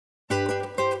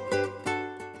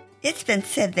It's been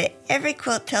said that every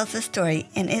quilt tells a story,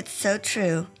 and it's so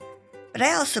true. But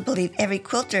I also believe every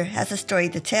quilter has a story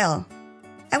to tell.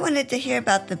 I wanted to hear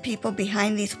about the people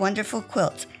behind these wonderful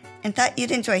quilts and thought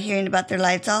you'd enjoy hearing about their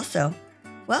lives also.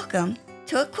 Welcome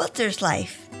to A Quilter's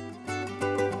Life.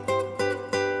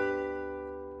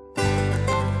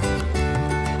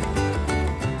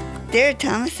 Dara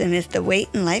Tomasson is the weight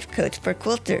and life coach for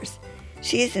quilters.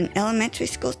 She is an elementary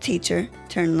school teacher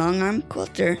turned long-arm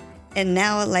quilter and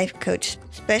now a life coach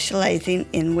specializing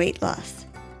in weight loss.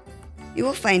 You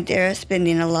will find Dara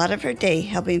spending a lot of her day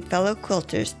helping fellow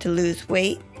quilters to lose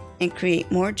weight and create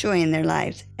more joy in their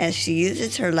lives as she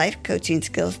uses her life coaching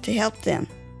skills to help them.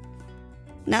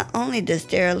 Not only does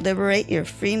Dara liberate your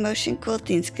free motion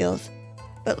quilting skills,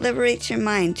 but liberates your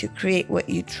mind to create what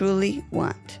you truly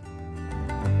want.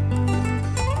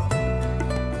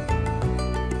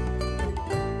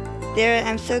 Dara,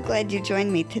 I'm so glad you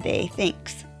joined me today.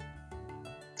 Thanks.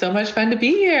 So much fun to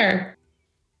be here.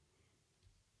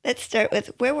 Let's start with,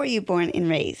 where were you born and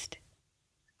raised?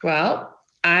 Well,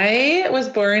 I was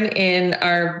born in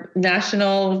our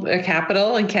national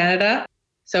capital in Canada.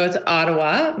 So it's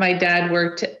Ottawa. My dad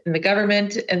worked in the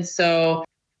government. And so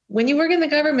when you work in the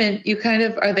government, you kind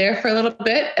of are there for a little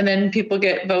bit and then people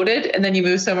get voted and then you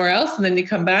move somewhere else and then you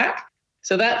come back.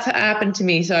 So that's what happened to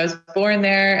me. So I was born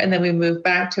there and then we moved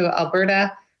back to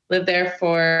Alberta, lived there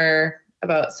for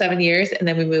about 7 years. And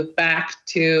then we moved back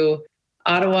to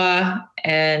Ottawa.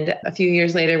 And a few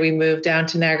years later, we moved down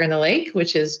to Niagara-on-the-Lake,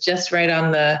 which is just right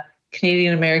on the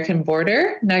Canadian-American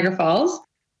border, Niagara Falls.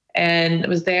 And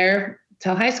was there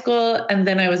till high school. And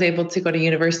then I was able to go to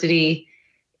university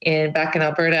back in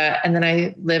Alberta. And then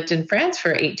I lived in France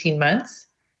for 18 months.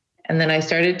 And then I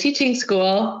started teaching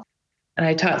school. And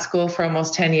I taught school for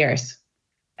almost 10 years.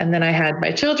 And then I had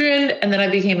my children, and then I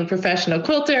became a professional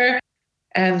quilter,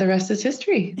 and the rest is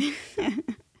history.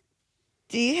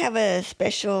 Do you have a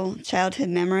special childhood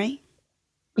memory?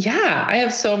 Yeah, I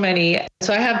have so many.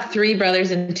 So I have 3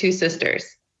 brothers and 2 sisters,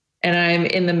 and I'm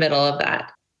in the middle of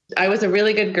that. I was a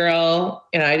really good girl.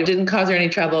 I didn't cause her any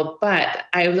trouble, but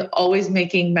I was always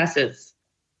making messes.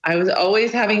 I was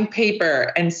always having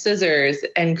paper and scissors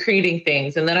and creating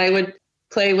things. And then I would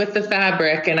play with the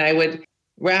fabric and I would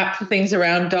wrap things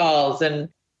around dolls and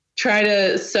try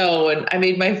to sew. And I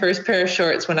made my first pair of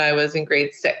shorts when I was in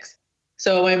grade 6.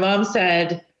 So my mom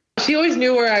said she always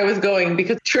knew where I was going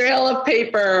because trail of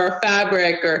paper or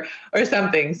fabric or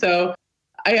something. So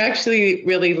I actually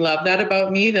really love that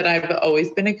about me, that I've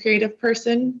always been a creative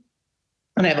person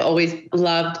and I've always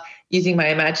loved using my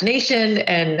imagination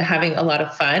and having a lot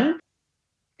of fun.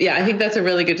 Yeah, I think that's a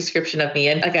really good description of me.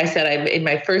 And like I said, I made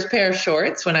my first pair of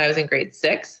shorts when I was in grade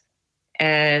 6.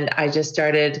 And I just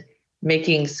started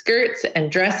making skirts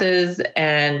and dresses.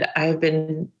 And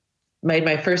made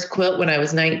my first quilt when I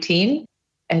was 19.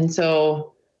 And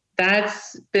so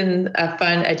that's been a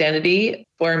fun identity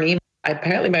for me,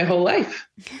 apparently my whole life.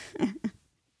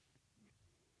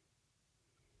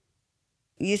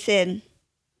 You said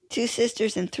 2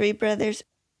 sisters and 3 brothers?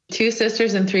 2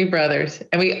 sisters and 3 brothers.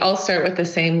 And we all start with the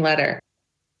same letter.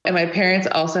 And my parents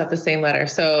also have the same letter.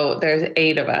 So there's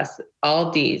 8 of us,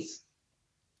 all D's.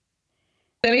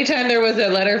 Anytime there was a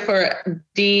letter for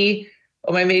D,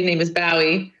 my maiden name is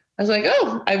Bowie, I was like,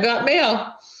 oh, I've got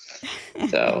mail.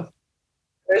 So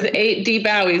there's 8 D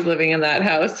Bowies living in that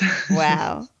house.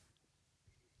 Wow.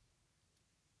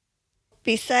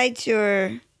 Besides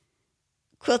your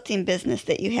quilting business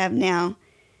that you have now,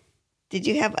 did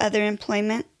you have other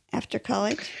employment after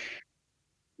college?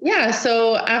 Yeah.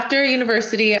 So after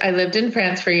university, I lived in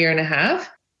France for a year and a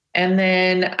half. And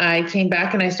then I came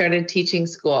back and I started teaching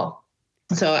school.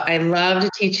 So I loved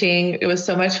teaching. It was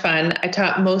so much fun. I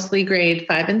taught mostly grade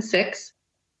 5 and 6.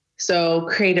 So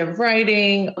creative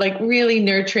writing, like really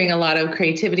nurturing a lot of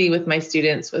creativity with my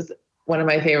students was one of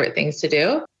my favorite things to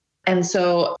do. And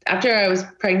so after I was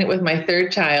pregnant with my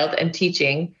 3rd child and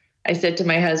teaching, I said to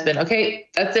my husband, okay,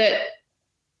 that's it.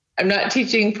 I'm not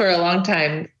teaching for a long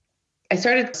time. I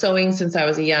started sewing since I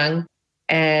was young,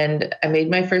 and I made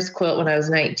my first quilt when I was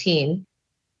 19.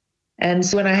 And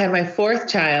so when I had my 4th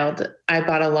child, I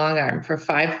bought a long arm for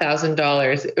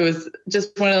 $5,000. It was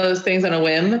just one of those things on a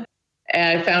whim.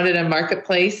 And I found it on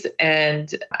Marketplace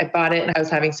and I bought it and I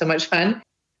was having so much fun.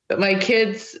 But my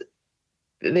kids,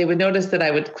 they would notice that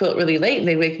I would quilt really late and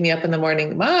they'd wake me up in the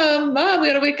morning. Mom, we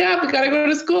gotta wake up. We gotta go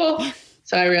to school.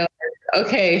 So I realized,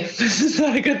 okay, this is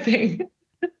not a good thing.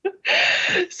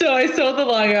 So I sewed the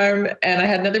long arm and I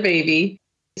had another baby.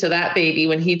 So that baby,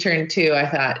 when he turned 2, I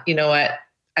thought, you know what?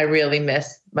 I really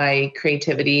miss my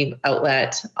creativity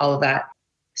outlet, all of that.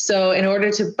 So in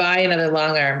order to buy another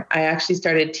long arm, I actually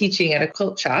started teaching at a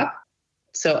quilt shop.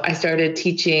 So I started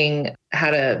teaching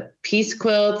how to piece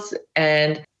quilts.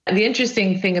 And the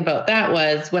interesting thing about that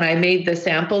was when I made the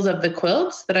samples of the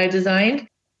quilts that I designed,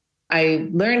 I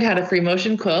learned how to free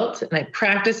motion quilt, and I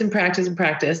practiced and practiced and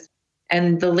practiced.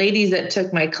 And the ladies that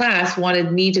took my class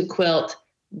wanted me to quilt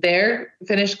their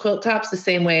finished quilt tops the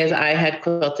same way as I had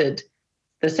quilted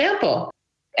the sample.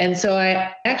 And so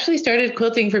I actually started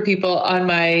quilting for people on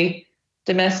my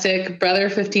domestic Brother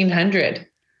 1500.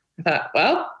 I thought,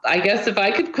 well, I guess if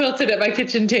I could quilt it at my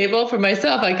kitchen table for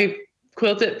myself, I could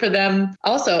quilt it for them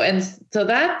also. And so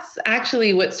that's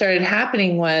actually what started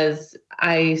happening was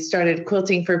I started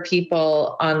quilting for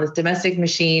people on the domestic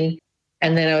machine.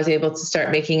 And then I was able to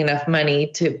start making enough money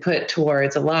to put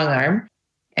towards a long arm.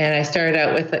 And I started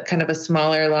out with a kind of a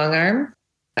smaller long arm,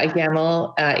 a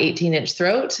Gamel 18-inch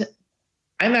throat.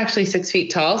 I'm actually 6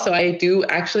 feet tall, so I do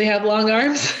actually have long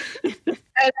arms.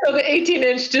 And so the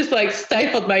 18-inch just like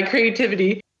stifled my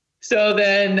creativity. So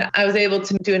then I was able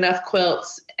to do enough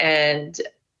quilts and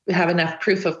have enough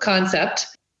proof of concept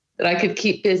that I could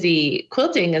keep busy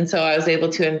quilting. And so I was able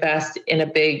to invest in a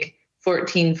big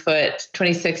 14-foot,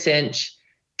 26-inch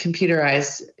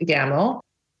computerized Gamel.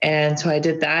 And so I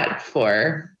did that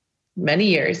for many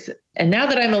years. And now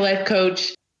that I'm a life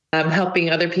coach, I'm helping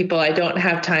other people. I don't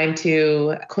have time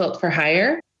to quilt for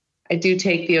hire. I do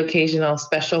take the occasional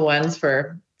special ones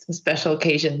for some special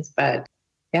occasions, but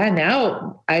yeah,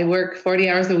 now I work 40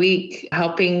 hours a week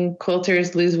helping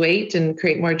quilters lose weight and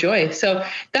create more joy. So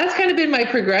that's kind of been my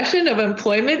progression of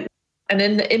employment. And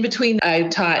then in between, I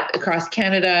taught across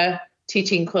Canada,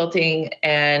 teaching quilting,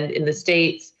 and in the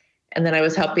States. And then I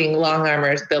was helping long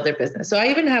armers build their business. So I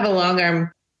even have a long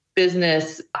arm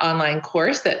business online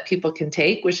course that people can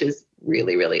take, which is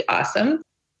really, really awesome.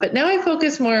 But now I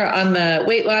focus more on the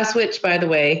weight loss, which, by the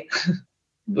way,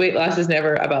 weight loss is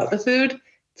never about the food.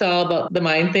 It's all about the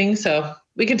mind thing. So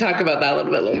we can talk about that a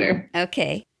little bit later.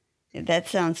 Okay. That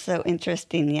sounds so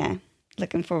interesting. Yeah.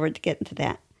 Looking forward to getting to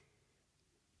that.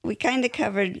 We kind of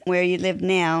covered where you live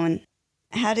now. And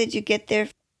how did you get there?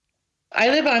 I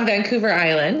live on Vancouver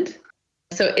Island.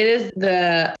 So it is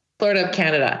the Florida of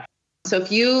Canada. So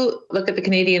if you look at the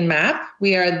Canadian map,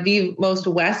 we are the most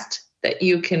west that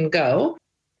you can go.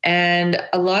 And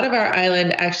a lot of our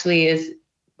island actually is,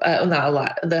 not a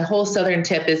lot, the whole southern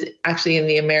tip is actually in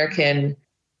the American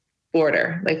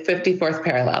border, like 54th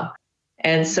parallel.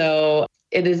 And so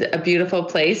it is a beautiful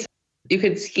place. You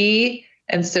could ski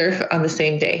and surf on the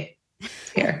same day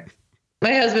here.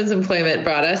 My husband's employment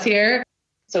brought us here.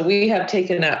 So we have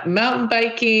taken up mountain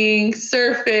biking,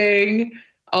 surfing,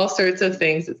 all sorts of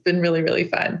things. It's been really, really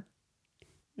fun.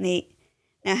 Neat.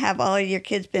 Now, have all of your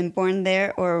kids been born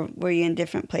there, or were you in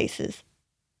different places?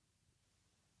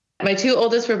 My two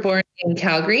oldest were born in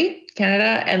Calgary,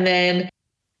 Canada, and then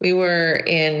we were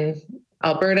in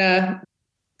Alberta,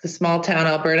 the small town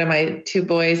Alberta, my two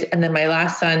boys, and then my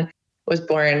last son was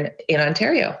born in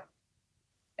Ontario.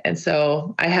 And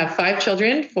so I have 5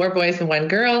 children, 4 boys and 1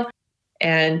 girl,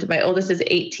 and my oldest is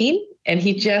 18, and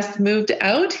he just moved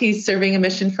out. He's serving a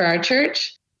mission for our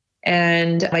church,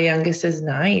 and my youngest is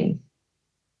 9.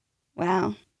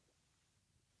 Wow.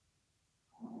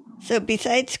 So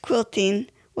besides quilting,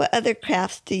 what other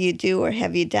crafts do you do or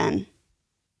have you done?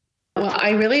 Well,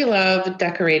 I really love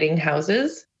decorating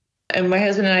houses. And my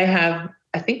husband and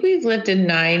I think we've lived in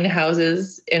 9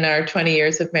 houses in our 20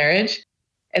 years of marriage.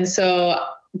 And so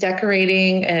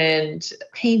decorating and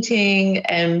painting,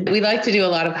 and we like to do a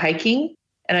lot of hiking.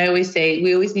 And I always say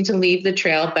we always need to leave the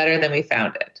trail better than we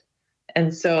found it.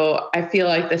 And so I feel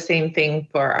like the same thing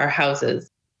for our houses.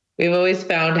 We've always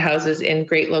found houses in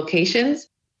great locations,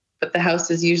 but the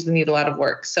houses usually need a lot of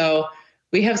work. So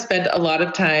we have spent a lot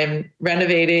of time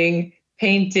renovating,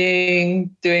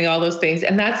 painting, doing all those things.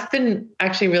 And that's been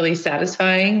actually really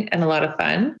satisfying and a lot of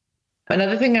fun.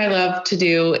 Another thing I love to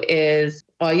do is,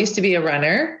 well, I used to be a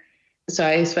runner. So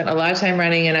I spent a lot of time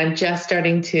running, and I'm just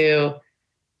starting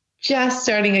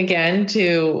again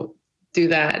to do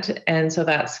that. And so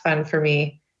that's fun for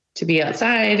me to be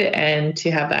outside and to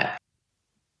have that.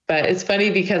 But it's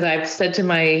funny because I've said to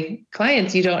my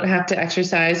clients, you don't have to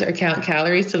exercise or count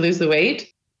calories to lose the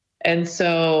weight. And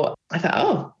so I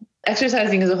thought,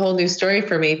 exercising is a whole new story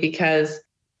for me because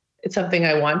it's something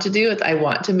I want to do. I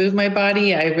want to move my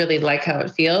body. I really like how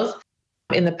it feels.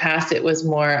 In the past, it was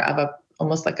more of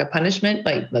almost like a punishment,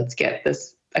 like let's get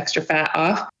this extra fat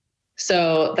off.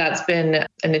 So that's been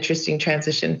an interesting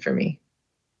transition for me.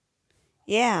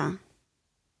 Yeah.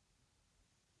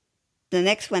 The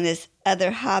next one is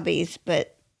other hobbies,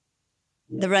 but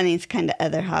the running's kind of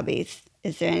other hobbies.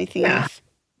 Is there anything else?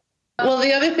 Well,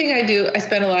 the other thing I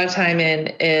spend a lot of time in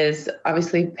is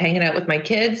obviously hanging out with my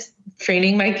kids,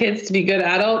 training my kids to be good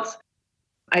adults.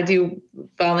 I do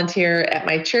volunteer at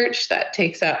my church. That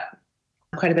takes up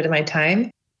quite a bit of my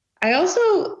time. I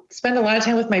also spend a lot of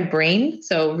time with my brain.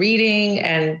 So reading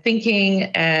and thinking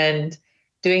and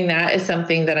doing that is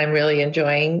something that I'm really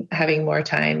enjoying having more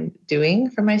time doing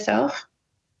for myself.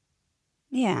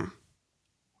 Yeah.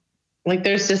 Like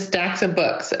there's just stacks of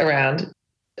books around,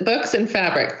 books and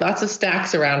fabric, lots of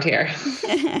stacks around here.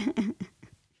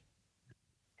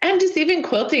 And just even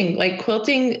quilting, like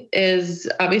quilting is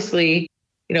obviously,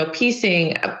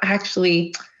 piecing.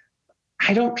 Actually,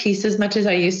 I don't piece as much as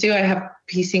I used to. I have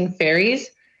piecing fairies.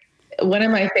 One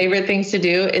of my favorite things to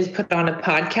do is put on a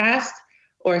podcast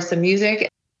or some music.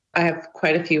 I have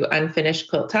quite a few unfinished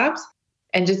quilt tops,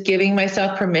 and just giving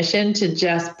myself permission to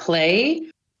just play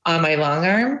on my long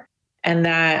arm. And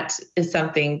that is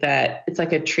something that it's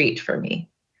like a treat for me.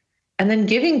 And then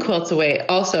giving quilts away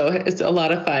also is a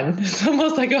lot of fun. It's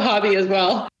almost like a hobby as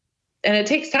well. And it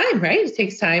takes time, right? It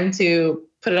takes time to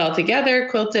put it all together,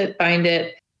 quilt it, bind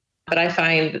it. But I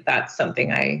find that that's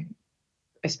something I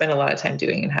spend a lot of time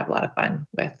doing and have a lot of fun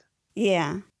with.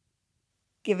 Yeah.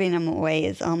 Giving them away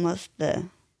is almost the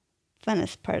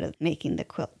funnest part of making the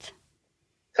quilt.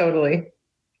 Totally.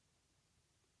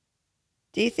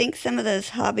 Do you think some of those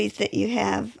hobbies that you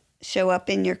have show up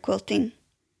in your quilting?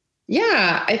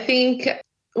 Yeah, I think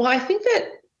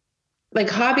that like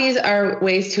hobbies are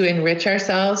ways to enrich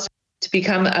ourselves, to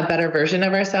become a better version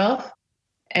of ourselves.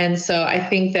 And so I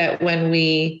think that when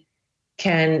we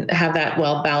can have that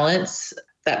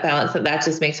that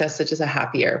just makes us such a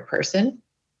happier person.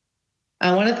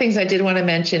 One of the things I did want to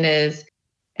mention is,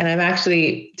 and I'm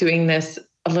actually doing this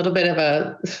a little bit of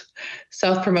a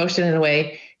self-promotion in a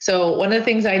way. So one of the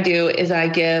things I do is I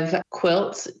give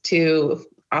quilts to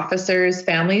officers'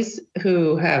 families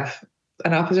who have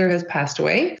an officer has passed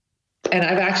away. And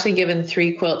I've actually given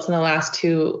 3 quilts in the last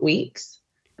 2 weeks.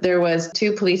 There was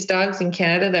 2 police dogs in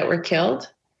Canada that were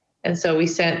killed. And so we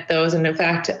sent those. And in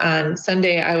fact, on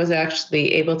Sunday, I was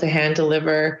actually able to hand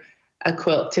deliver a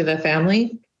quilt to the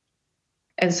family.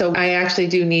 And so I actually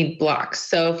do need blocks.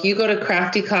 So if you go to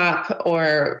Crafty Cop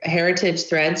or Heritage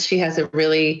Threads, she has a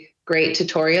really great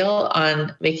tutorial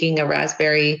on making a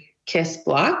raspberry kiss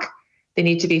block. They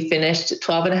need to be finished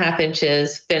 12 and a half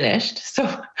inches finished.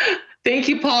 So thank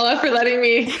you, Paula, for letting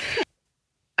me.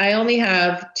 I only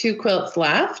have 2 quilts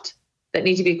left that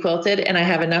need to be quilted, and I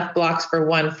have enough blocks for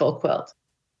 1 full quilt.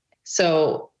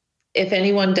 So if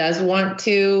anyone does want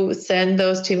to send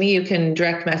those to me, you can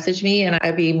direct message me, and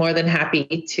I'd be more than happy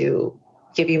to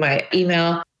give you my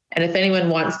email. And if anyone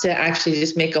wants to actually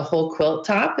just make a whole quilt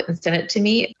top and send it to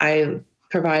me, I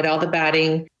provide all the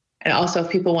batting. And also if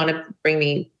people want to bring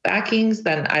me backings,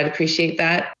 then I'd appreciate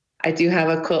that. I do have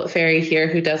a quilt fairy here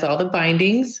who does all the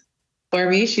bindings for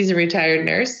me. She's a retired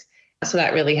nurse, so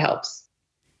that really helps.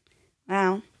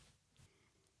 Wow.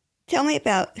 Tell me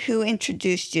about who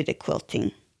introduced you to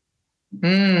quilting.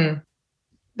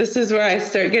 This is where I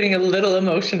start getting a little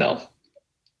emotional.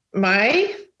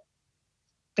 My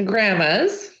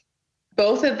grandmas,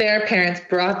 both of their parents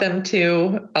brought them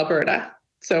to Alberta.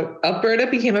 So Alberta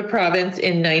became a province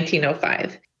in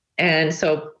 1905. And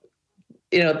so,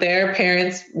 their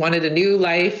parents wanted a new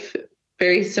life,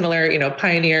 very similar,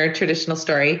 pioneer traditional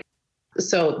story.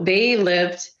 So they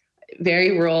lived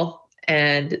very rural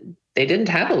and they didn't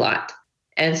have a lot.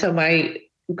 And so my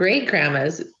great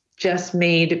grandmas just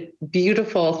made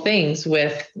beautiful things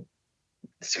with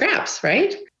scraps,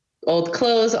 right? Old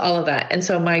clothes, all of that. And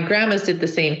so my grandmas did the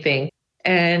same thing.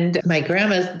 And my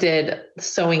grandmas did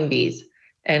sewing bees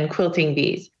and quilting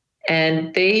bees.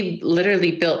 And they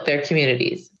literally built their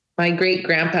communities. My great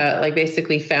grandpa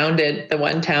basically founded the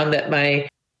one town that my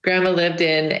grandma lived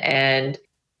in. And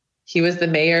he was the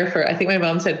mayor for, I think my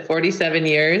mom said 47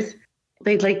 years.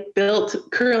 They built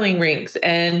curling rinks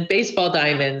and baseball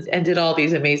diamonds and did all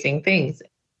these amazing things.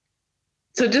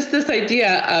 So just this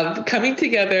idea of coming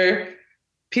together,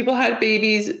 people had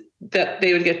babies that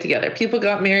they would get together. People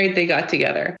got married, they got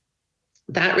together.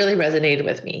 That really resonated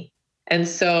with me. And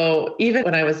so even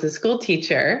when I was a school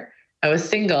teacher, I was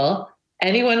single,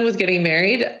 anyone was getting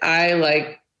married,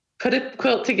 I put a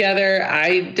quilt together.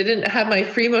 I didn't have my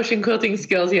free motion quilting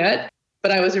skills yet,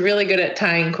 but I was really good at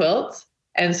tying quilts.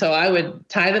 And so I would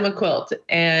tie them a quilt.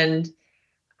 And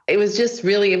it was just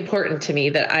really important to me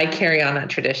that I carry on that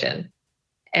tradition.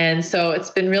 And so it's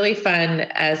been really fun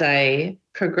as I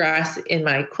progress in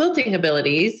my quilting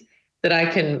abilities that I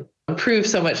can improve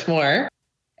so much more.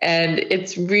 And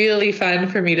it's really fun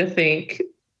for me to think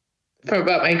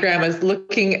about my grandmas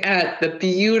looking at the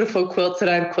beautiful quilts that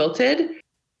I've quilted.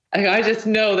 I just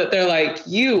know that they're like,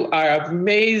 you are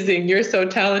amazing. You're so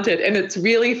talented. And it's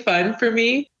really fun for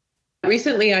me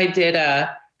Recently, I did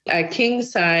a king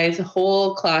size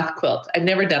whole cloth quilt. I've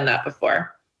never done that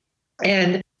before.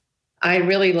 And I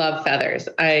really love feathers.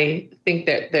 I think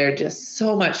that they're just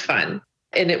so much fun.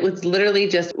 And it was literally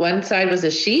just one side was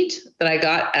a sheet that I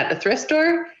got at the thrift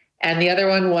store, and the other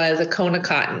one was a cone of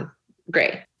cotton,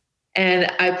 gray.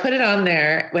 And I put it on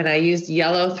there when I used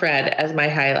yellow thread as my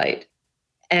highlight.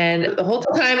 And the whole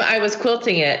time I was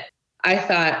quilting it, I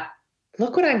thought,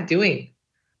 look what I'm doing.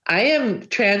 I am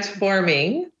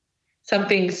transforming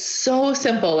something so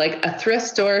simple like a thrift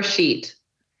store sheet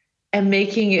and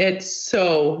making it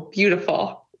so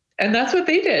beautiful. And that's what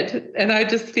they did. And I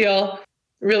just feel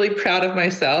really proud of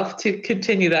myself to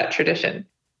continue that tradition.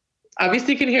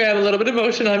 Obviously, you can hear I'm a little bit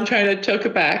emotional. I'm trying to choke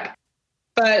it back.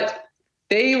 But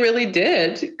they really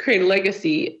did create a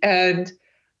legacy. And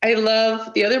I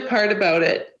love the other part about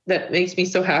it that makes me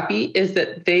so happy is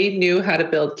that they knew how to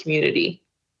build community.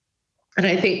 And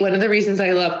I think one of the reasons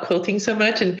I love quilting so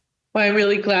much and why I'm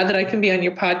really glad that I can be on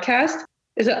your podcast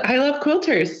is that I love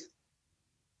quilters.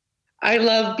 I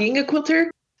love being a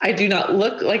quilter. I do not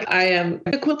look like I am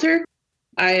a quilter.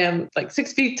 I am like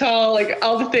 6 feet tall, like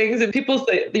all the things. And people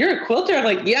say, you're a quilter? I'm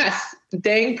like, yes,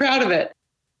 dang proud of it.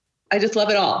 I just love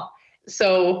it all.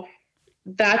 So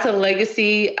that's a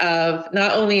legacy of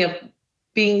not only of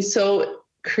being so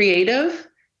creative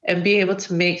and being able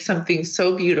to make something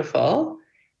so beautiful,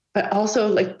 but also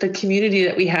like the community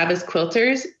that we have as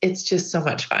quilters. It's just so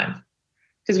much fun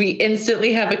because we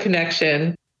instantly have a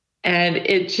connection, and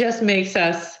it just makes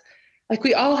us like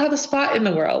we all have a spot in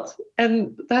the world.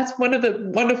 And that's one of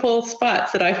the wonderful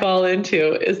spots that I fall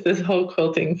into is this whole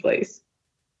quilting place.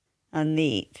 Oh,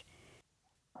 neat.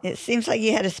 It seems like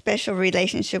you had a special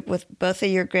relationship with both of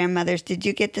your grandmothers. Did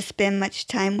you get to spend much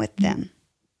time with them?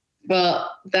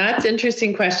 Well, that's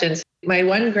interesting questions. My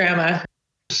one grandma,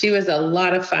 she was a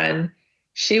lot of fun.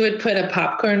 She would put a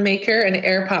popcorn maker, an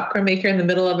air popcorn maker in the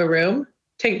middle of a room,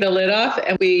 take the lid off,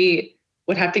 and we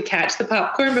would have to catch the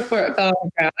popcorn before it fell on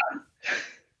the ground.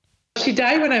 She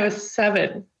died when I was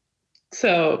 7.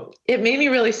 So it made me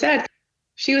really sad.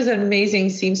 She was an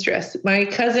amazing seamstress. My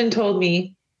cousin told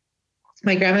me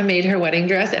my grandma made her wedding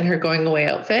dress and her going away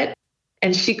outfit,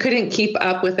 and she couldn't keep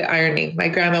up with the ironing. My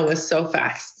grandma was so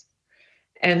fast.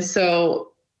 And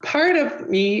so part of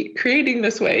me creating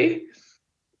this way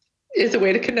is a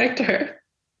way to connect to her.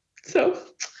 So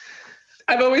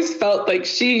I've always felt like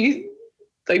she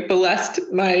blessed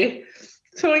my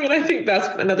sewing. And I think that's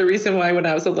another reason why when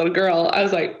I was a little girl, I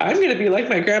was like, I'm going to be like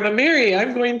my Grandma Mary.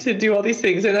 I'm going to do all these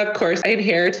things. And of course, I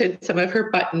inherited some of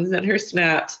her buttons and her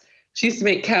snaps. She used to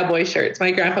make cowboy shirts.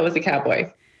 My grandpa was a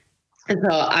cowboy. And so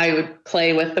I would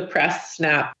play with the press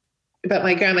snap. But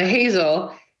my grandma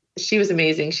Hazel, she was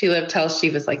amazing. She lived till she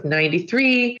was like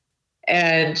 93.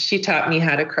 And she taught me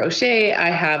how to crochet. I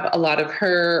have a lot of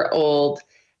her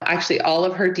actually all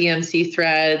of her DMC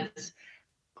threads,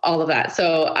 all of that.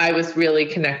 So I was really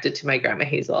connected to my grandma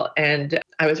Hazel. And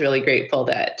I was really grateful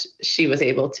that she was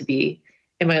able to be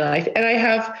in my life. And I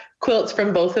have quilts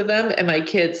from both of them, and my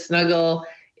kids snuggle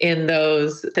in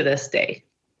those to this day.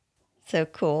 So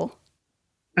cool.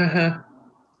 Uh-huh.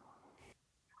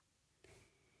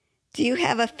 Do you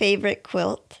have a favorite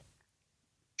quilt?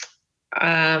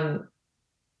 No,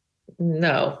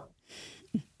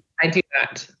 I do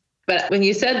not. But when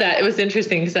you said that, it was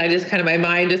interesting because I just kind of, my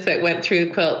mind just went through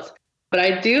the quilts. But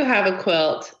I do have a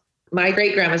quilt. My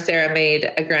great grandma Sarah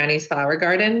made a Granny's Flower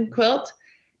Garden quilt,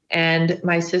 and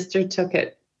my sister took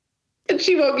it and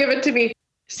she won't give it to me.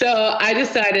 So I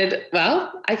decided,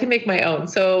 well, I can make my own.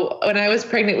 So when I was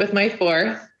pregnant with my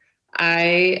 4th,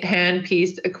 I hand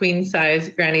pieced a queen size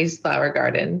Granny's Flower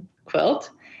Garden quilt.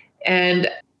 And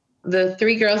the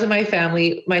 3 girls in my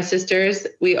family, my sisters,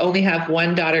 we only have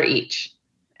 1 daughter each.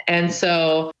 And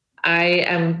so I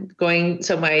am going,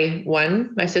 so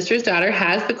my sister's daughter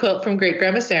has the quilt from great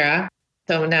grandma Sarah.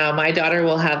 So now my daughter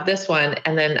will have this one,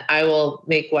 and then I will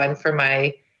make one for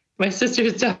my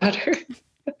sister's daughter.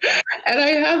 And I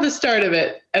have the start of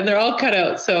it, and they're all cut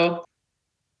out. So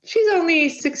she's only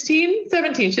 17.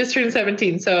 She just turned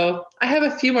 17. So I have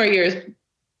a few more years,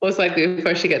 most likely,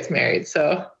 before she gets married.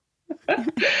 So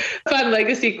fun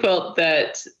legacy quilt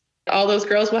that all those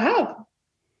girls will have.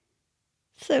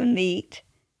 So neat.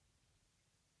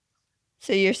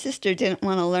 So your sister didn't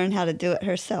want to learn how to do it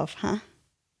herself, huh?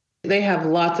 They have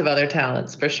lots of other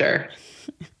talents, for sure.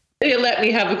 They let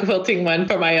me have a quilting one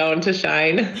for my own to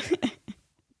shine.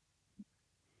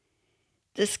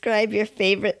 Describe your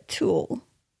favorite tool.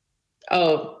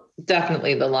 Oh,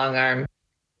 definitely the long arm.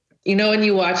 You know, when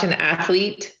you watch an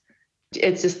athlete,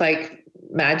 it's just like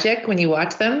magic when you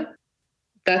watch them.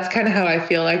 That's kind of how I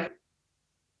feel like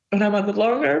when I'm on the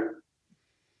long arm.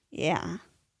 Yeah.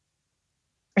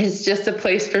 It's just a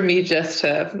place for me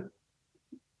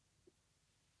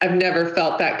I've never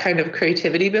felt that kind of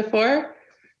creativity before,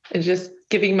 and just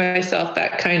giving myself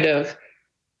that kind of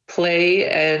play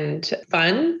and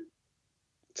fun.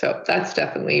 So that's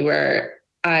definitely where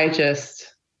I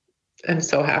just am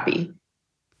so happy.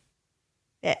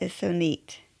 That is so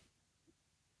neat.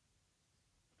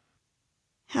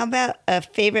 How about a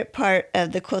favorite part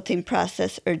of the quilting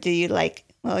process, or do you like,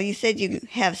 well, you said you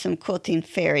have some quilting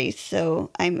fairies, so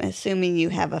I'm assuming you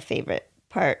have a favorite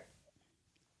part.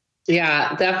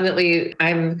 Yeah, definitely.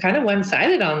 I'm kind of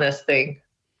one-sided on this thing.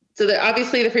 So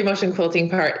obviously the free motion quilting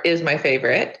part is my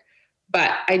favorite,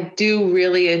 but I do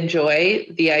really enjoy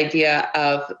the idea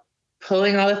of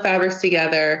pulling all the fabrics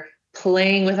together,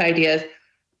 playing with ideas.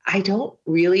 I don't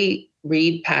really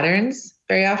read patterns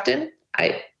very often.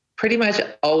 I pretty much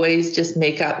always just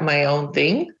make up my own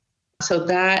thing. So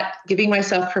that giving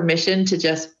myself permission to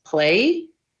just play.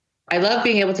 I love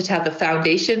being able to have the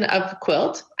foundation of the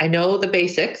quilt. I know the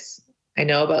basics. I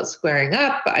know about squaring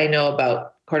up. I know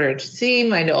about quarter-inch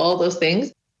seam. I know all those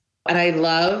things. And I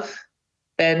love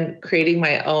then creating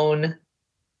my own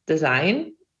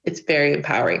design. It's very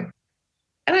empowering.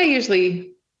 And I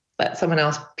usually let someone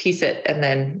else piece it, and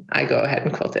then I go ahead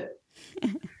and quilt it.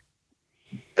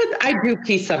 But I do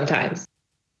piece sometimes.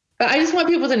 But I just want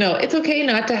people to know it's okay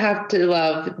not to have to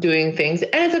love doing things.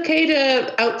 And it's okay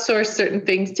to outsource certain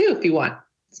things too if you want.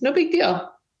 It's no big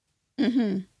deal.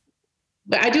 Mm-hmm.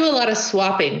 But I do a lot of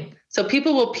swapping. So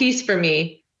people will piece for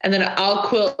me, and then I'll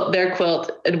quilt their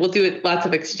quilt, and we'll do lots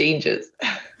of exchanges.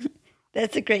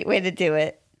 That's a great way to do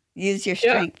it. Use your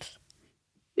strengths.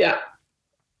 Yeah.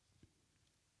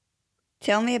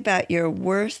 Tell me about your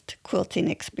worst quilting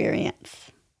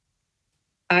experience.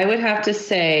 I would have to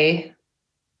say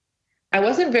I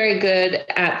wasn't very good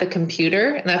at the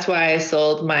computer, and that's why I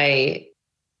sold my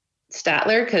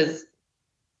Statler, because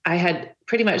I had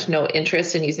pretty much no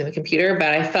interest in using the computer,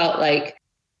 but I felt like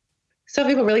some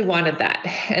people really wanted that.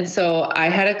 And so I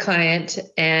had a client,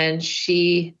 and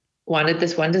she wanted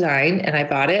this one design, and I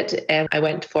bought it and I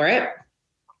went for it,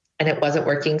 and it wasn't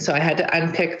working. So I had to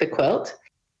unpick the quilt,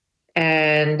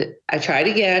 and I tried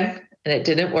again and it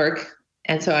didn't work.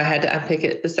 And so I had to unpick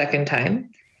it the second time.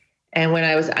 And when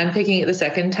I was unpicking it the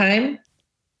second time,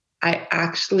 I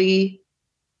actually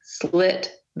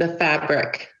slit the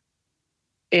fabric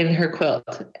in her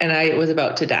quilt, and I was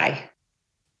about to die.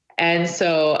 And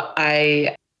so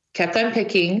I kept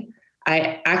unpicking.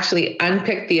 I actually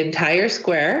unpicked the entire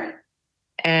square,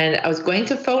 and I was going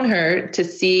to phone her to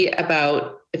see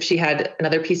about if she had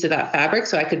another piece of that fabric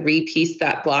so I could repiece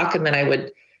that block, and then I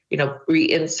would,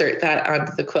 reinsert that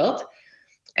onto the quilt.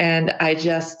 And I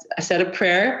said a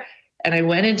prayer, and I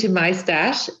went into my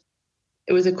stash.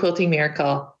 It was a quilting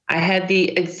miracle. I had the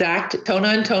exact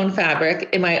tone-on-tone fabric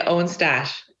in my own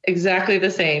stash, exactly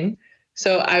the same.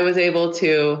 So I was able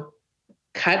to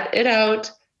cut it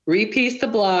out, repiece the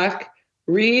block,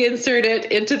 reinsert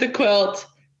it into the quilt,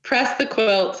 press the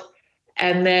quilt,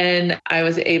 and then I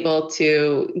was able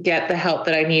to get the help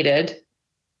that I needed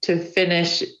to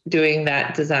finish doing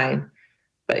that design.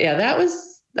 But yeah, that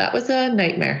was a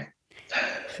nightmare.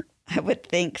 I would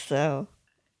think so.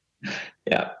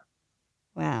 Yeah.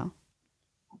 Wow.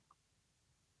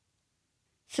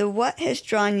 So what has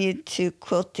drawn you to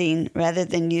quilting rather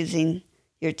than using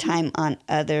your time on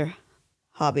other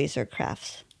hobbies or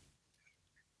crafts?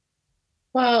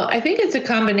 Well, I think it's a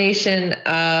combination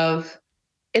of,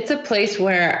 it's a place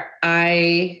where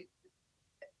I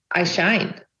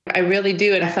shine. I really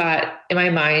do. And I thought in my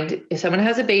mind, if someone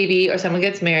has a baby or someone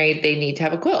gets married, they need to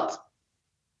have a quilt.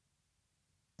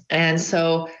 And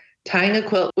so tying a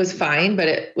quilt was fine, but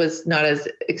it was not as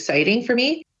exciting for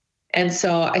me. And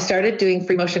so I started doing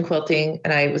free motion quilting,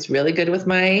 and I was really good with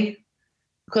my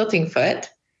quilting foot.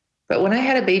 But when I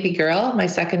had a baby girl, my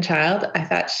second child, I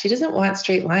thought, she doesn't want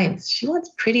straight lines. She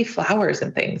wants pretty flowers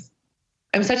and things.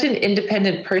 I'm such an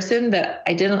independent person that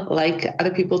I didn't like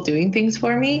other people doing things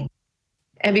for me.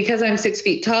 And because I'm 6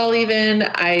 feet tall even,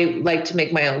 I like to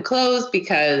make my own clothes,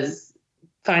 because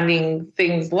finding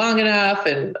things long enough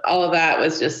and all of that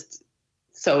was just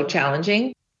so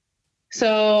challenging.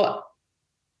 So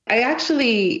I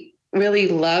actually really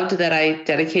loved that I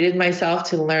dedicated myself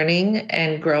to learning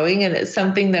and growing, and it's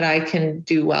something that I can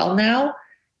do well now.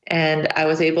 And I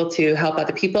was able to help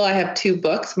other people. I have 2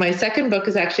 books. My second book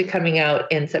is actually coming out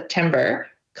in September,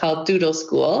 called Doodle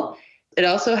School. It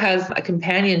also has a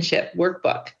companionship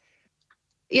workbook.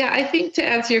 Yeah, I think to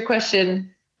answer your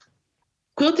question,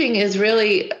 quilting is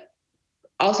really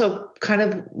also kind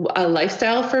of a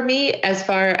lifestyle for me, as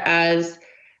far as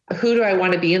who do I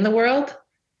want to be in the world?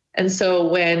 And so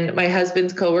when my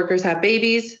husband's coworkers have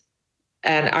babies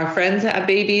and our friends have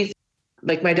babies,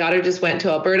 like my daughter just went to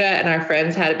Alberta and our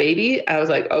friends had a baby, I was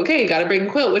like, okay, you got to bring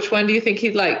a quilt. Which one do you think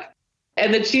he'd like?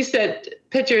 And then she sent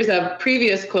pictures of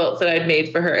previous quilts that I'd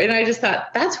made for her. And I just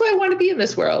thought, that's who I want to be in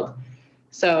this world.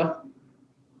 So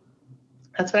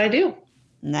that's what I do.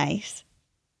 Nice.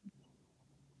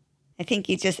 I think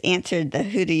you just answered the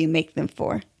who do you make them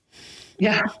for?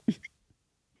 Yeah.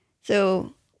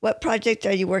 So what project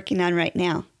are you working on right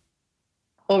now?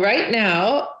 Well, right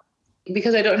now,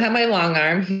 because I don't have my long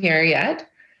arm here yet,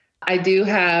 I do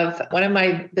have one of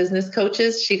my business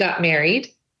coaches. She got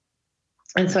married.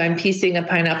 And so I'm piecing a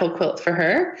pineapple quilt for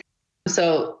her.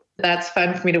 So that's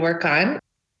fun for me to work on.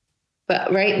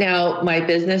 But right now, my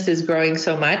business is growing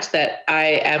so much that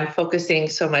I am focusing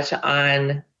so much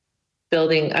on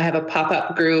building. I have a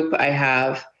pop-up group. I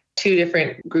have 2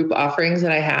 different group offerings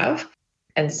that I have.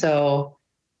 And so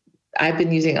I've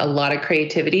been using a lot of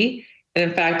creativity. And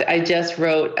in fact, I just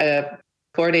wrote a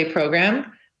 4-day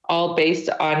program all based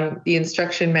on the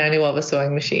instruction manual of a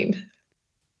sewing machine.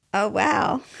 Oh,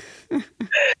 wow.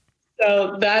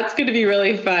 So that's going to be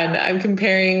really fun. I'm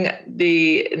comparing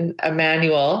a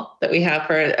manual that we have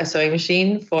for a sewing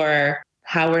machine for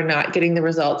how we're not getting the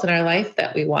results in our life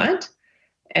that we want.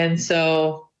 And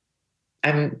so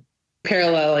I'm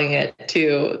paralleling it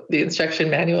to the instruction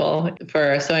manual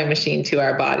for a sewing machine to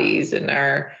our bodies and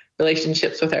our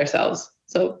relationships with ourselves.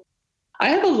 So I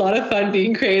have a lot of fun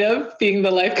being creative, being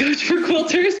the life coach for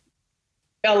quilters.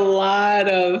 A lot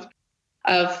of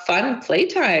fun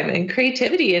playtime and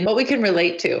creativity and what we can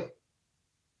relate to.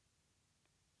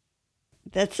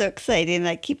 That's so exciting.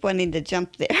 I keep wanting to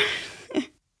jump there.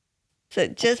 So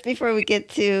just before we get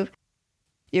to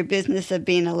your business of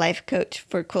being a life coach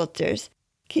for quilters,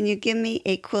 can you give me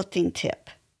a quilting tip?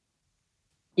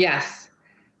 Yes.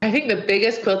 I think the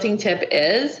biggest quilting tip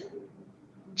is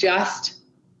just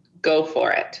go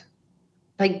for it.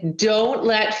 Like, don't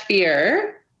let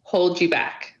fear hold you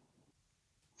back.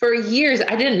 For years,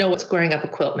 I didn't know what squaring up a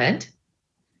quilt meant.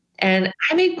 And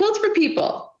I made quilts for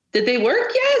people. Did they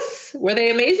work? Yes. Were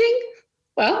they amazing?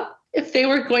 Well, if they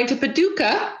were going to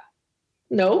Paducah,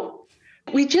 no.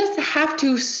 We just have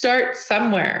to start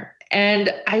somewhere.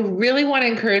 And I really want to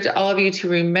encourage all of you to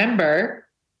remember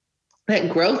that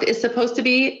growth is supposed to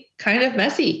be kind of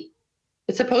messy.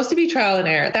 It's supposed to be trial and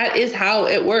error. That is how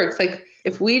it works. Like,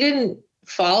 if we didn't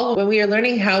fall when we are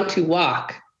learning how to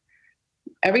walk,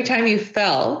 every time you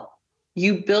fell,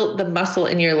 you built the muscle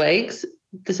in your legs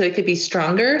so they could be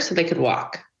stronger, so they could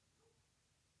walk.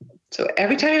 So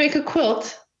every time you make a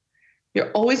quilt,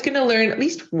 you're always going to learn at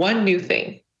least one new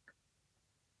thing.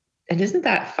 And isn't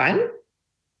that fun?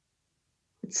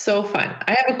 It's so fun.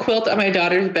 I have a quilt on my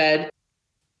daughter's bed.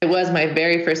 It was my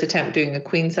very first attempt doing a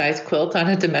queen size quilt on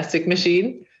a domestic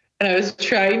machine. And I was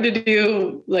trying to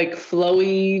do like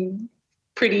flowy,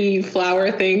 pretty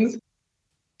flower things.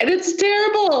 And it's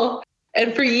terrible.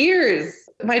 And for years,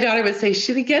 my daughter would say,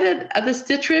 should we get the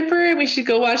Stitch Ripper and we should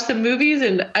go watch some movies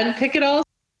and unpick it all?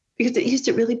 Because it used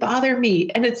to really bother me.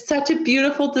 And it's such a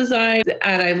beautiful design.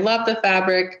 And I love the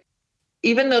fabric.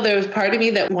 Even though there was part of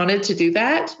me that wanted to do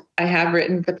that, I have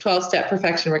written the 12-step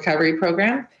perfection recovery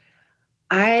program.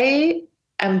 I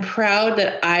am proud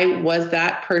that I was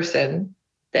that person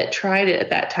that tried it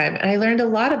at that time. And I learned a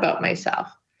lot about myself.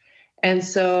 And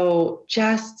so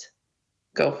just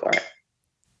go for it.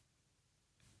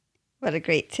 What a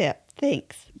great tip.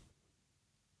 Thanks.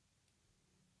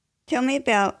 Tell me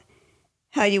about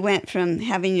how you went from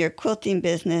having your quilting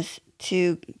business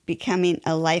to becoming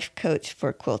a life coach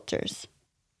for quilters.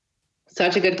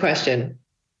 Such a good question.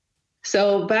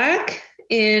 So back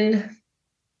in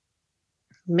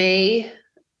May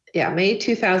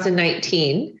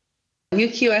 2019,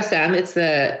 UQSM, it's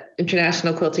the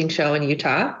International Quilting Show in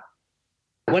Utah,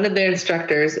 one of their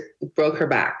instructors broke her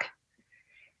back.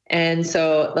 And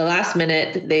so the last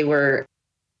minute, they were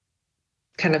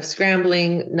kind of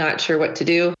scrambling, not sure what to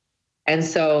do. And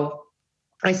so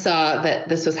I saw that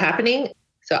this was happening.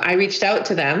 So I reached out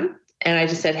to them and I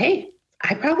just said, hey,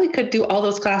 I probably could do all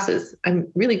those classes. I'm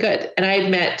really good. And I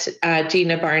had met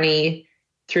Gina Barney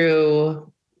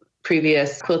through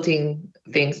previous quilting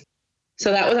things.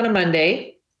 So that was on a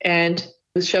Monday and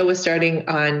the show was starting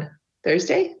on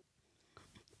Thursday.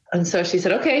 And so she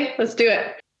said, okay, let's do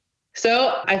it.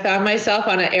 So I found myself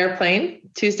on an airplane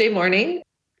Tuesday morning.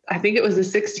 I think it was a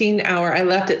 16-hour. I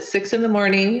left at 6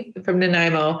 a.m. from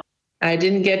Nanaimo. I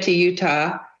didn't get to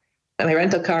Utah in my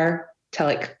rental car till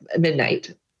like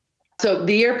midnight. So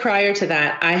the year prior to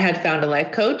that, I had found a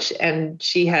life coach and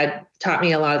she had taught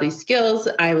me a lot of these skills.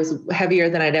 I was heavier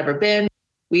than I'd ever been.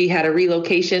 we had a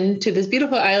relocation to this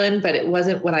beautiful island, but it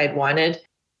wasn't what I'd wanted.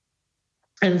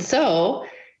 And so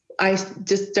I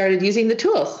just started using the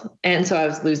tools. And so I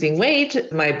was losing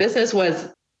weight. My business was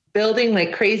building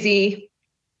like crazy.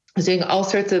 I was doing all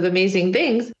sorts of amazing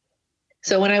things.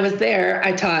 So when I was there,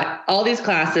 I taught all these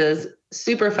classes,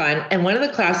 super fun. And one of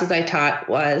the classes I taught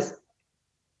was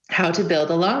how to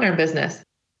build a long arm business.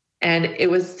 And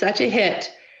it was such a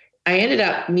hit. I ended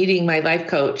up meeting my life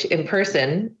coach in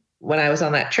person when I was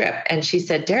on that trip. And she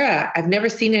said, Dara, I've never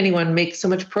seen anyone make so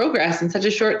much progress in such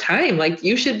a short time. Like,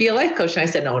 you should be a life coach. And I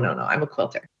said, no, I'm a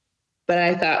quilter. But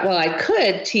I thought, well, I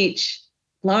could teach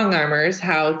long armers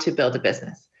how to build a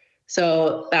business.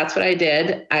 So that's what I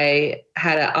did. I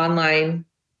had an online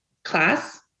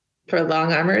class for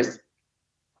long armers.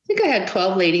 I think I had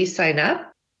 12 ladies sign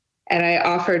up, and I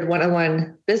offered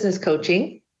one-on-one business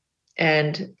coaching.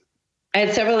 And I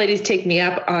had several ladies take me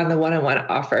up on the one-on-one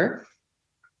offer.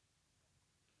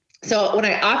 So when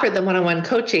I offered them one-on-one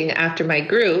coaching after my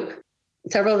group,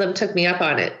 several of them took me up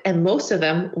on it. And most of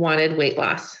them wanted weight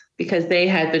loss because they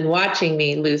had been watching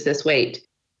me lose this weight.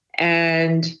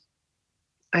 And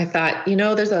I thought,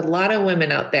 there's a lot of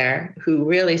women out there who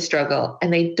really struggle,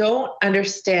 and they don't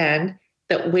understand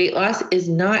that weight loss is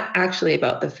not actually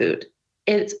about the food.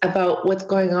 It's about what's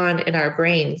going on in our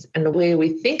brains and the way we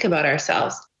think about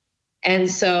ourselves. And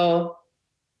so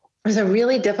it was a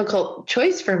really difficult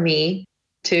choice for me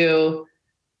to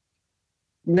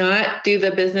not do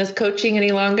the business coaching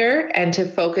any longer and to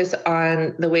focus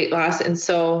on the weight loss. And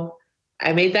so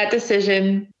I made that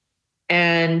decision.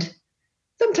 And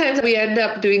sometimes we end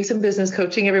up doing some business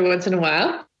coaching every once in a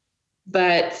while,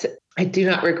 but I do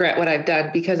not regret what I've done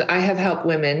because I have helped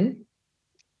women.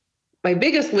 My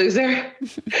biggest loser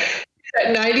is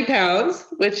at 90 pounds,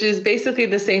 which is basically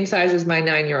the same size as my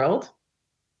 9-year-old.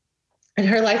 And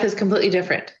her life is completely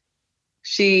different.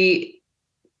 She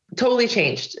totally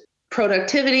changed.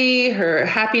 Productivity, her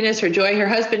happiness, her joy. Her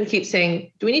husband keeps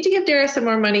saying, do we need to give Dara some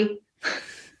more money?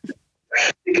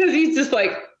 Because he's just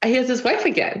like, he has his wife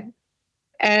again.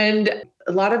 And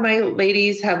a lot of my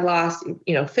ladies have lost,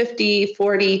 50,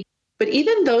 40, but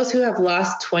even those who have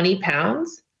lost 20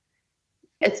 pounds,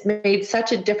 it's made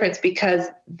such a difference because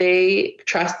they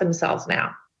trust themselves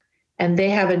now and they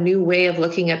have a new way of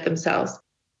looking at themselves.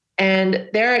 And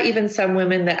there are even some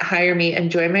women that hire me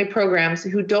and join my programs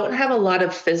who don't have a lot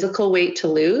of physical weight to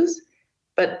lose,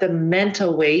 but the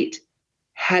mental weight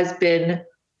has been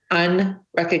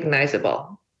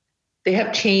unrecognizable. They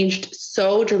have changed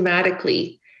so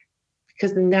dramatically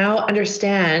because they now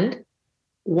understand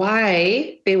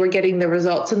why they were getting the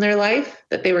results in their life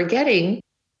that they were getting.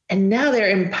 And now they're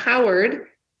empowered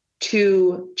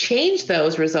to change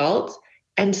those results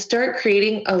and start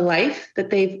creating a life that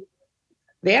they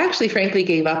actually frankly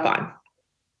gave up on.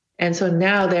 And so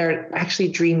now they're actually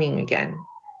dreaming again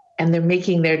and they're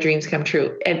making their dreams come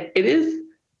true. And it is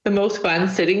the most fun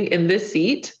sitting in this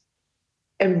seat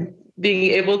and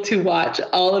being able to watch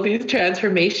all of these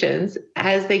transformations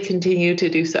as they continue to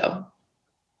do so.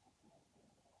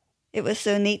 It was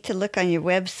so neat to look on your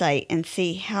website and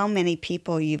see how many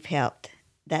people you've helped.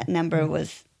 That number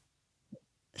was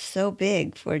so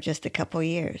big for just a couple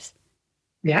years.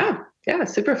 Yeah,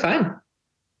 super fun.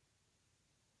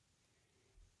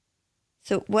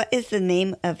 So what is the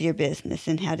name of your business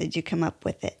and how did you come up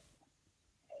with it?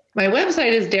 My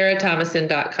website is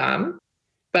daratomasson.com,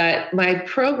 but my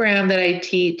program that I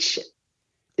teach,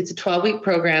 it's a 12-week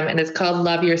program and it's called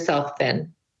Love Yourself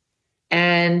Thin.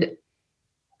 And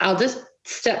I'll just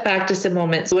step back just a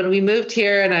moment. So when we moved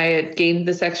here and I had gained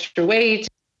this extra weight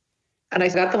and I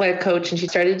got the life coach and she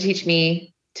started to teach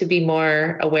me to be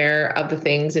more aware of the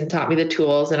things and taught me the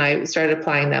tools and I started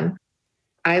applying them.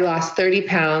 I lost 30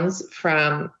 pounds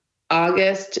from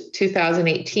August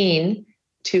 2018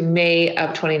 to May of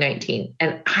 2019.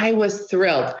 And I was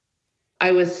thrilled.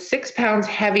 I was 6 pounds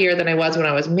heavier than I was when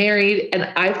I was married. And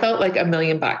I felt like $1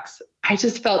 million. I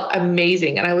just felt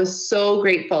amazing. And I was so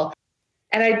grateful.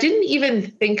 And I didn't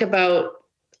even think about,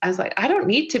 I was like, I don't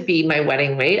need to be my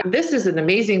wedding weight. This is an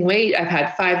amazing weight. I've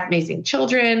had 5 amazing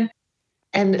children.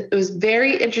 And it was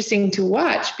very interesting to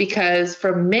watch because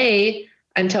from May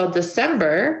until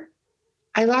December,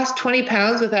 I lost 20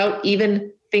 pounds without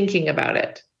even thinking about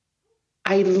it.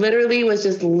 I literally was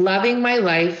just loving my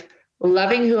life,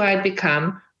 loving who I'd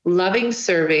become, loving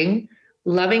serving,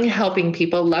 loving helping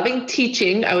people, loving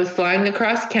teaching. I was flying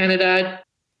across Canada,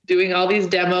 doing all these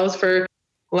demos for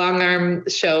long arm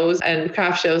shows and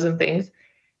craft shows and things.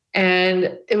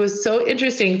 And it was so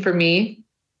interesting for me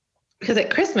because at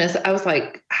Christmas, I was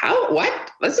like,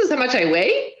 what? This is how much I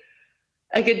weigh?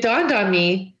 Like it dawned on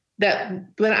me that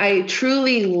when I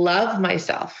truly love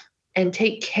myself, and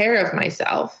take care of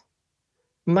myself,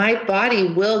 my body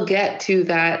will get to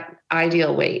that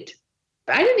ideal weight.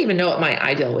 I didn't even know what my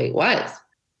ideal weight was.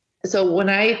 So when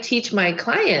I teach my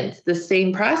clients the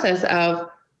same process of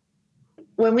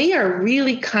when we are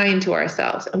really kind to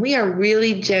ourselves and we are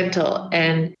really gentle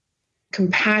and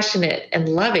compassionate and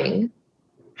loving,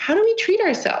 how do we treat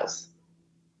ourselves?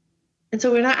 And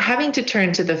so we're not having to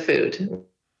turn to the food.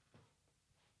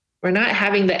 We're not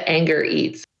having the anger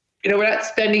eats. We're not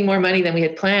spending more money than we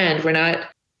had planned. We're not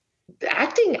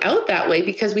acting out that way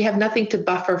because we have nothing to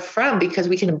buffer from, because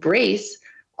we can embrace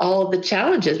all of the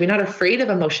challenges. We're not afraid of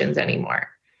emotions anymore.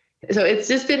 So it's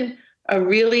just been a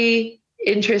really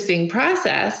interesting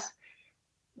process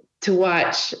to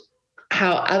watch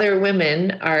how other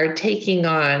women are taking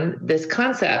on this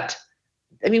concept.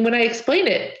 I mean, when I explain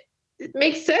it, it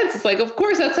makes sense. It's like, of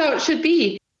course, that's how it should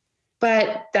be.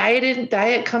 But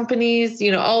diet companies,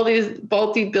 all these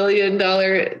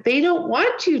multi-billion-dollar, they don't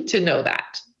want you to know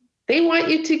that. They want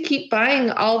you to keep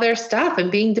buying all their stuff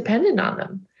and being dependent on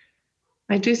them.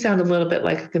 I do sound a little bit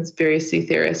like a conspiracy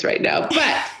theorist right now,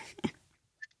 but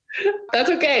that's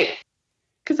okay,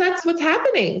 because that's what's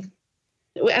happening.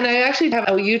 And I actually have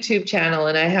a YouTube channel,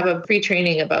 and I have a free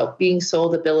training about being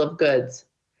sold a bill of goods.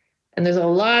 And there's a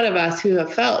lot of us who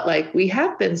have felt like we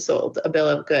have been sold a bill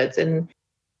of goods. And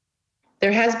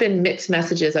there has been mixed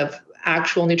messages of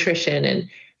actual nutrition. And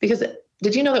because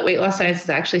did you know that weight loss science is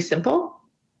actually simple?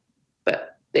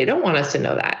 But they don't want us to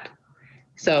know that.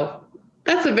 So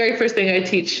that's the very first thing I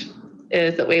teach,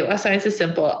 is that weight loss science is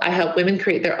simple. I help women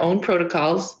create their own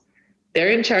protocols.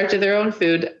 They're in charge of their own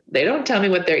food. They don't tell me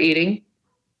what they're eating.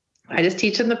 I just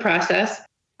teach them the process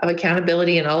of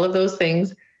accountability and all of those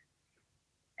things.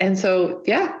 And so,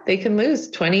 yeah, they can lose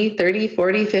 20, 30,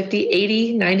 40, 50,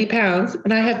 80, 90 pounds.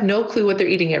 And I have no clue what they're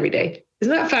eating every day.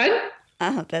 Isn't that fun?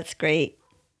 Oh, that's great.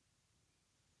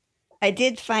 I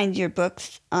did find your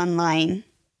books online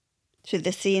through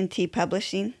the C&T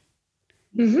Publishing.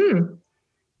 Mm-hmm.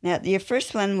 Now, your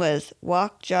first one was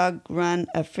Walk, Jog, Run,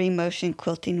 a Free Motion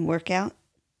Quilting Workout.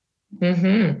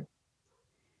 Mm-hmm.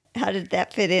 How did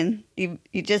that fit in? You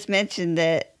just mentioned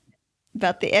that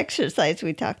about the exercise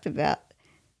we talked about.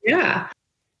 Yeah.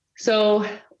 So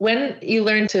when you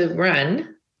learn to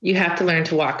run, you have to learn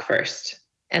to walk first.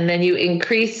 And then you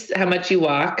increase how much you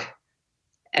walk.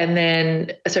 And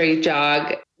then,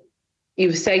 jog.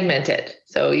 You segment it.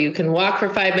 So you can walk for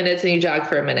 5 minutes and you jog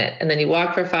for a minute. And then you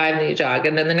walk for 5 and you jog.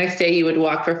 And then the next day you would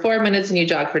walk for 4 minutes and you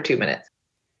jog for 2 minutes.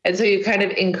 And so you kind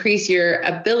of increase your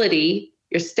ability,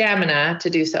 your stamina to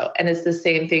do so. And it's the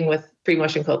same thing with free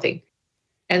motion quilting.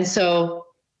 And so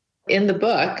in the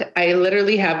book, I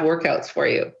literally have workouts for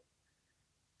you.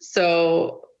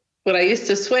 So when I used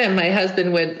to swim, my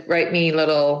husband would write me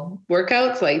little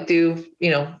workouts, like do,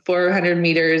 400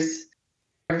 meters,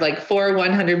 like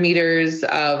 100 meters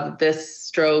of this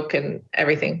stroke and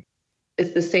everything.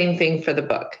 It's the same thing for the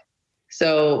book.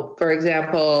 So for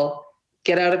example,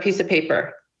 get out a piece of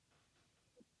paper,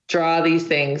 draw these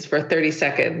things for 30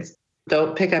 seconds.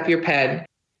 Don't pick up your pen.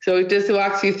 So it just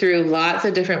walks you through lots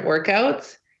of different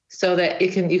workouts so that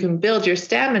you can build your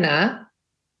stamina,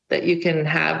 that you can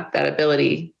have that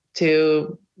ability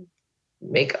to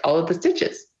make all of the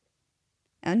stitches.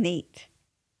 Oh, neat.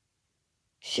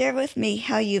 Share with me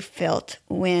how you felt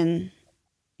when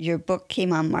your book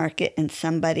came on market and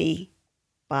somebody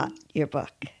bought your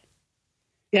book.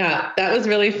 Yeah, that was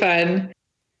really fun.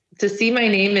 To see my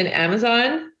name in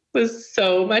Amazon was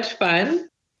so much fun.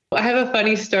 I have a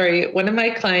funny story. One of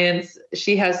my clients,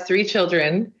 she has 3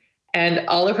 children, and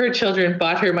all of her children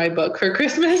bought her my book for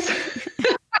Christmas.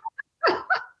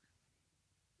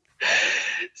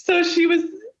 So she was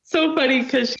so funny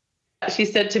because she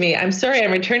said to me, "I'm sorry,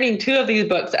 I'm returning 2 of these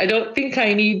books. I don't think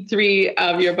I need 3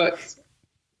 of your books."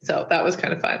 So that was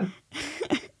kind of fun.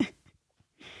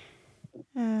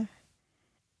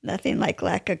 Nothing like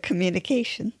lack of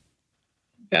communication.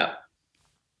 Yeah.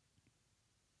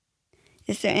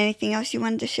 Is there anything else you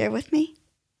wanted to share with me?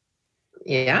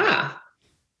 Yeah.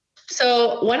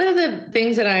 So one of the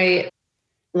things that I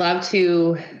love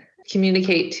to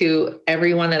communicate to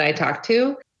everyone that I talk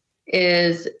to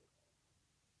is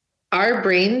our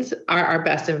brains are our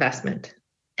best investment.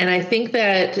 And I think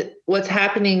that what's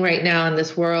happening right now in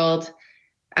this world,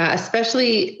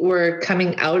 especially we're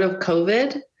coming out of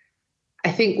COVID,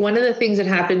 I think one of the things that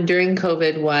happened during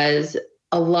COVID was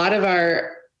a lot of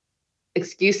our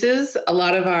excuses, a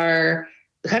lot of our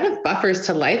kind of buffers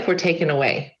to life were taken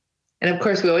away. And of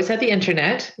course, we always had the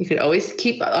internet. You could always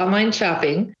keep online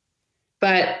shopping.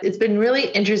 But it's been really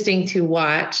interesting to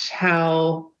watch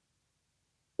how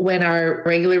when our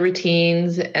regular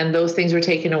routines and those things were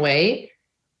taken away,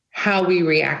 how we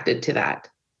reacted to that.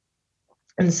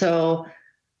 And so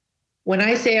when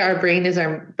I say our brain is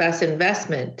our best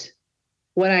investment,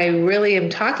 what I really am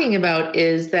talking about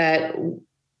is that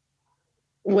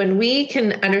when we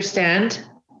can understand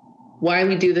why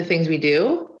we do the things we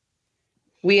do,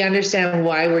 we understand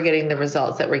why we're getting the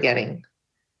results that we're getting.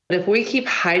 But if we keep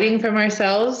hiding from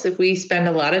ourselves, if we spend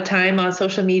a lot of time on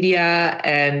social media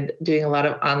and doing a lot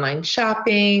of online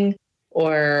shopping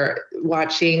or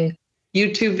watching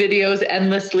YouTube videos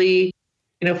endlessly,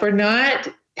 if we're not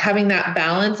having that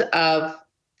balance of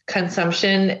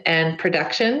consumption and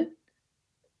production,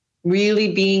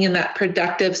 really being in that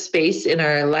productive space in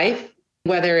our life,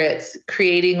 whether it's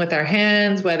creating with our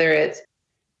hands, whether it's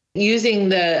using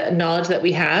the knowledge that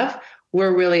we have,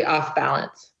 we're really off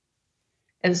balance.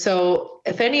 And so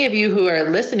if any of you who are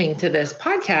listening to this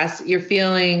podcast, you're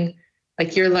feeling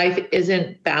like your life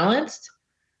isn't balanced,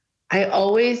 I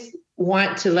always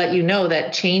want to let you know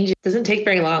that change doesn't take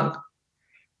very long.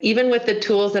 Even with the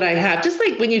tools that I have, just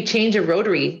like when you change a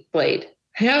rotary blade,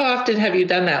 how often have you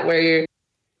done that where you're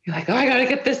like, oh, I got to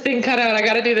get this thing cut out. I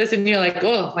got to do this. And you're like,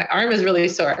 oh, my arm is really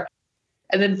sore.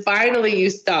 And then finally you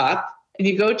stop and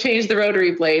you go change the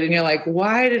rotary blade and you're like,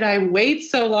 why did I wait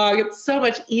so long? It's so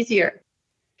much easier.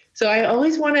 So I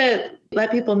always want to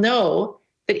let people know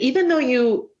that even though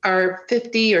you are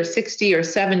 50 or 60 or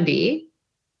 70,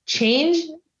 change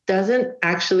doesn't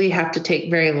actually have to take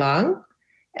very long.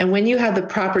 And when you have the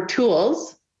proper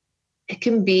tools, it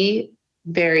actually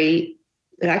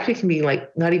can be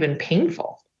like not even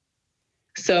painful.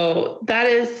 So that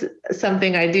is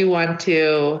something I do want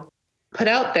to put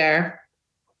out there,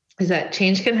 is that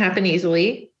change can happen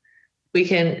easily. We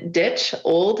can ditch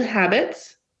old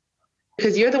habits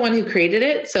because you're the one who created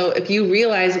it. So if you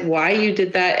realize why you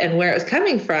did that and where it was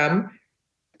coming from,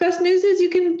 the best news is you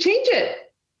can change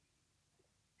it.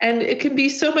 And it can be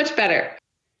so much better.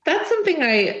 That's something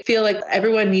I feel like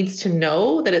everyone needs to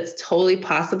know, that it's totally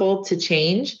possible to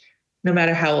change no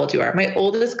matter how old you are. My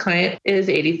oldest client is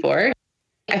 84.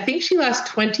 I think she lost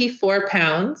 24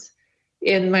 pounds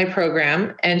in my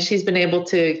program, and she's been able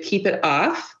to keep it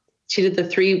off. She did the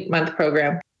 3-month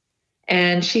program.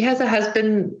 And she has a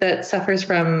husband that suffers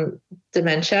from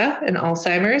dementia and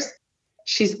Alzheimer's.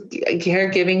 She's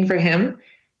caregiving for him.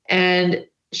 And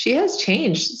she has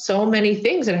changed so many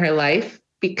things in her life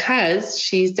because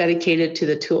she's dedicated to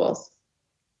the tools.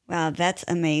 Wow, that's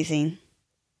amazing.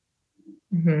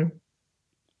 Mm-hmm.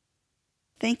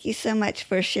 Thank you so much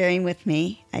for sharing with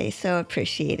me. I so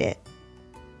appreciate it.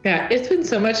 Yeah, it's been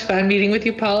so much fun meeting with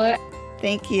you, Paula.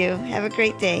 Thank you. Have a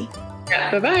great day.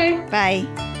 Yeah, bye-bye.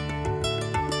 Bye.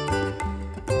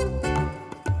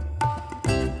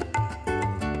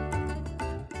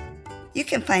 You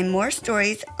can find more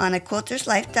stories on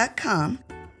aquilterslife.com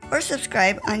or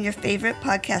subscribe on your favorite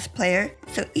podcast player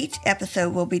so each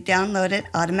episode will be downloaded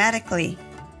automatically.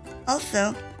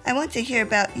 Also, I want to hear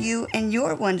about you and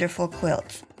your wonderful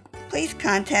quilts. Please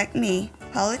contact me,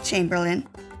 Paula Chamberlain,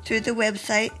 through the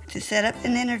website to set up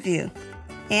an interview.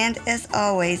 And as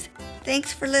always,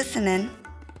 thanks for listening.